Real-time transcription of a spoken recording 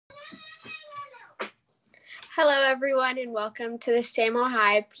Hello, everyone, and welcome to the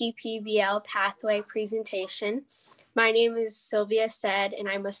Samohi PPBL Pathway presentation. My name is Sylvia Said, and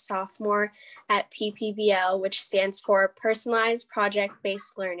I'm a sophomore at PPBL, which stands for Personalized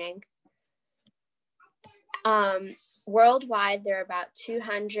Project-Based Learning. Worldwide, there are about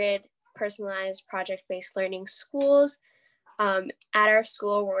 200 personalized project-based learning schools. At our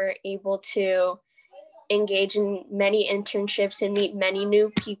school, we're able to engage in many internships and meet many new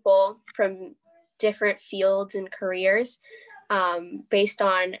people from different fields and careers based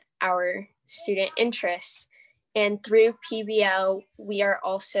on our student interests. And through PBL, we are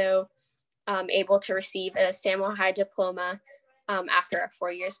also able to receive a Samohi diploma after our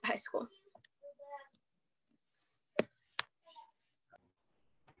 4 years of high school.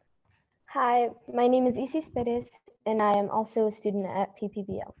 Hi, my name is Isis Perez, and I am also a student at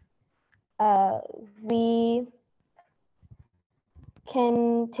PPBL. We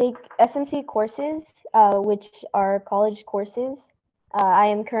can take SMC courses, which are college courses. I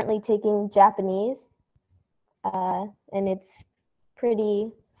am currently taking Japanese, and it's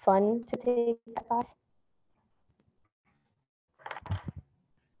pretty fun to take that class.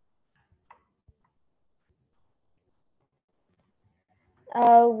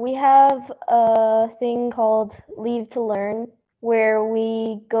 We have a thing called Leave to Learn, where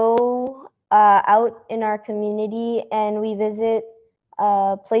we go out in our community and we visit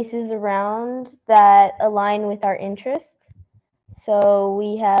places around that align with our interests. So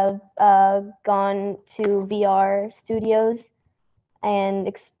we have gone to VR studios and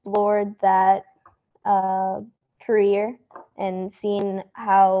explored that career and seen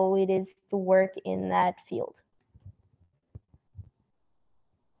how it is to work in that field.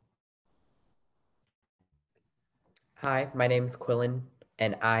 Hi, my name is Quillen,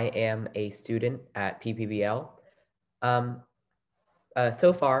 and I am a student at PPBL.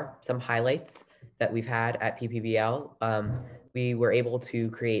 So far, some highlights that we've had at PPBL. We were able to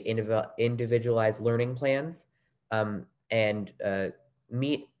create individualized learning plans and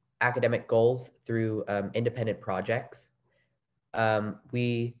meet academic goals through independent projects.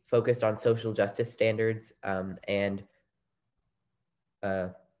 We focused on social justice standards and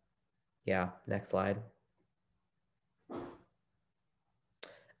next slide.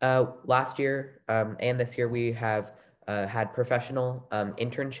 Last year and this year, we have had professional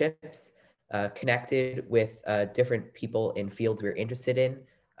internships, connected with different people in fields we're interested in,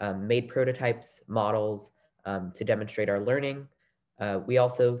 made prototypes, models to demonstrate our learning. We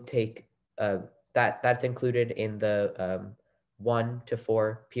also take that's included in the 1 to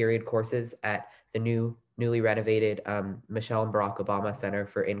 4 period courses at the newly renovated Michelle and Barack Obama Center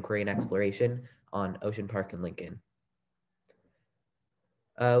for Inquiry and Exploration on Ocean Park in Lincoln.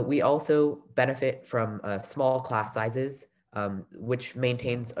 We also benefit from small class sizes, which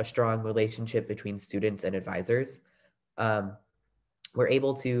maintains a strong relationship between students and advisors. We're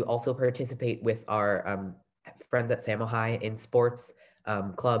able to also participate with our friends at Samohi in sports,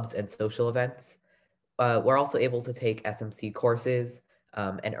 clubs, and social events. We're also able to take SMC courses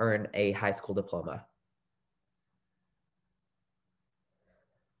and earn a high school diploma.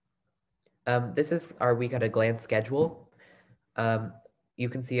 This is our week at a glance schedule. You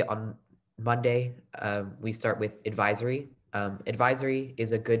can see on Monday, we start with advisory. Advisory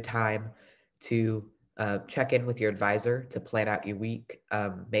is a good time to check in with your advisor to plan out your week,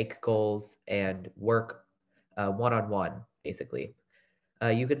 make goals, and work one-on-one, basically.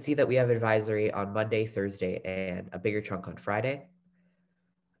 You can see that we have advisory on Monday, Thursday, and a bigger chunk on Friday.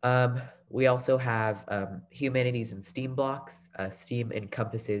 We also have humanities and STEAM blocks. STEAM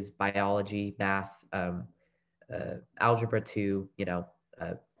encompasses biology, math, algebra 2,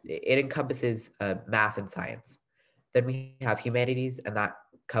 it encompasses math and science. Then we have humanities, and that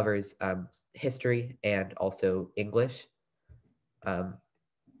covers history and also English.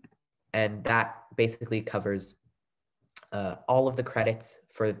 And that basically covers all of the credits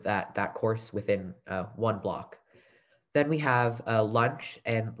for that course within one block. Then we have lunch,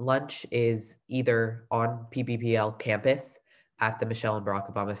 and lunch is either on PPBL campus at the Michelle and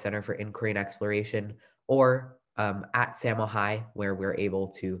Barack Obama Center for Inquiry and Exploration, or at Samohi, where we're able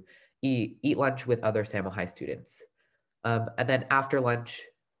to eat lunch with other Samohi students. And then after lunch,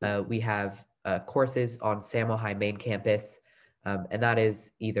 we have courses on Samohi main campus, and that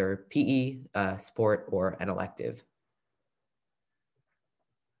is either PE, sport, or an elective.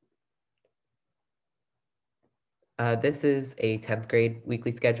 This is a 10th grade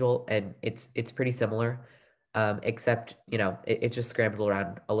weekly schedule, and it's pretty similar, except, it's just scrambled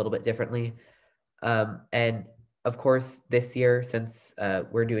around a little bit differently. And of course, this year, since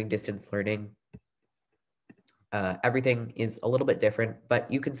we're doing distance learning, Everything is a little bit different,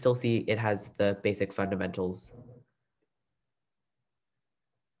 but you can still see it has the basic fundamentals.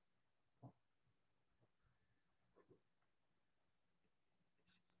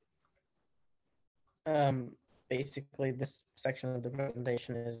 Basically, this section of the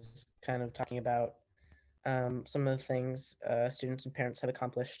presentation is kind of talking about some of the things students and parents have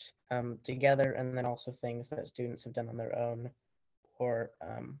accomplished together, and then also things that students have done on their own or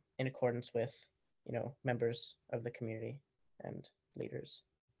in accordance with, members of the community and leaders.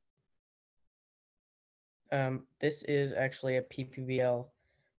 This is actually a PPBL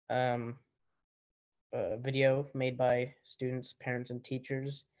video made by students, parents, and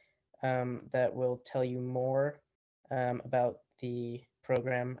teachers that will tell you more about the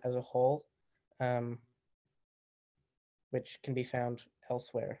program as a whole, which can be found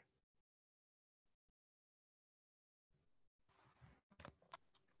elsewhere.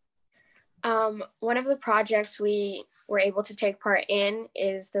 One of the projects we were able to take part in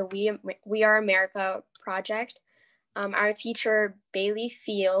is the We Are America project. Our teacher, Bailey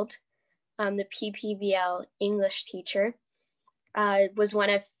Field, the PPBL English teacher, was one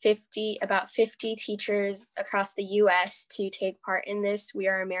of about 50 teachers across the US to take part in this We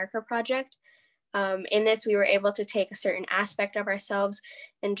Are America project. In this, we were able to take a certain aspect of ourselves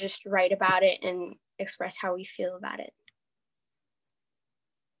and just write about it and express how we feel about it.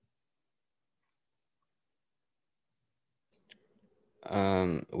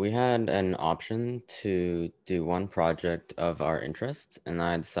 We had an option to do one project of our interest, and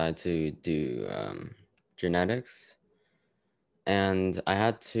I decided to do genetics. And I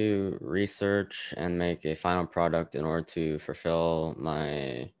had to research and make a final product in order to fulfill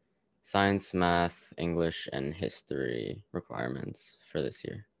my science, math, English, and history requirements for this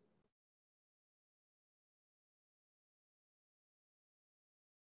year.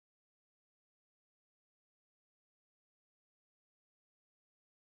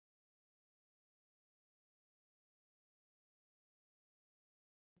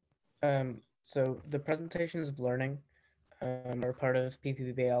 So the presentations of learning are part of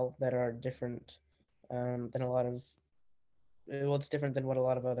PPBL that are different than a lot of, well, it's different than what a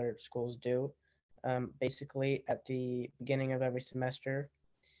lot of other schools do. Basically, at the beginning of every semester,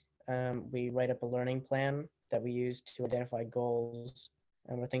 we write up a learning plan that we use to identify goals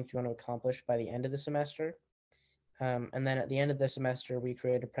or things we want to accomplish by the end of the semester. And then at the end of the semester, we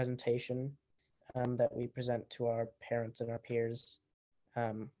create a presentation that we present to our parents and our peers,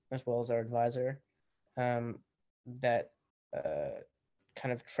 as well as our advisor, that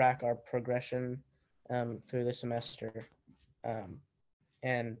kind of track our progression through the semester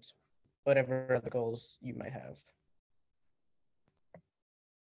and whatever other goals you might have.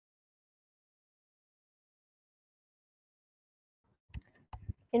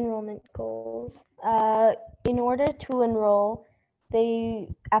 Enrollment goals. In order to enroll, the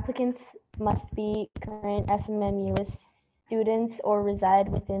applicants must be current SMMUS students or reside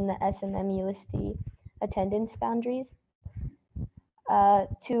within the SMMUSD attendance boundaries.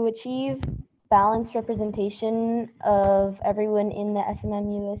 To achieve balanced representation of everyone in the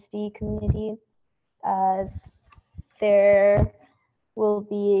SMMUSD community, there will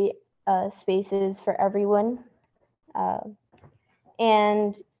be spaces for everyone.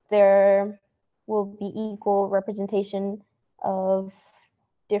 And there will be equal representation of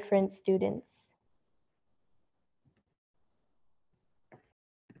different students.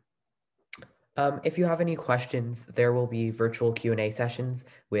 If you have any questions, there will be virtual Q&A sessions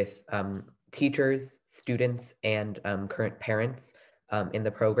with teachers, students, and current parents in the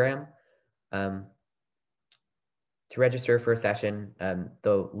program. To register for a session,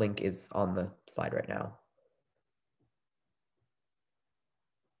 the link is on the slide right now.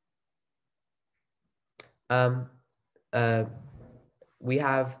 We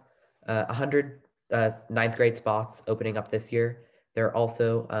have 100 ninth grade spots opening up this year. There are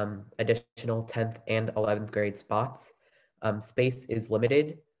also additional 10th and 11th grade spots. Space is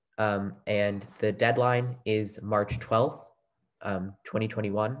limited, and the deadline is March 12th,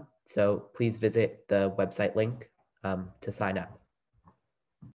 2021. So please visit the website link to sign up.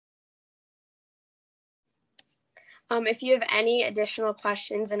 If you have any additional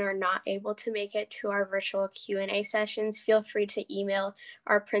questions and are not able to make it to our virtual Q&A sessions, feel free to email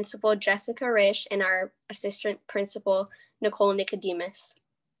our principal, Jessica Risch, and our assistant principal, Nicole Nicodemus.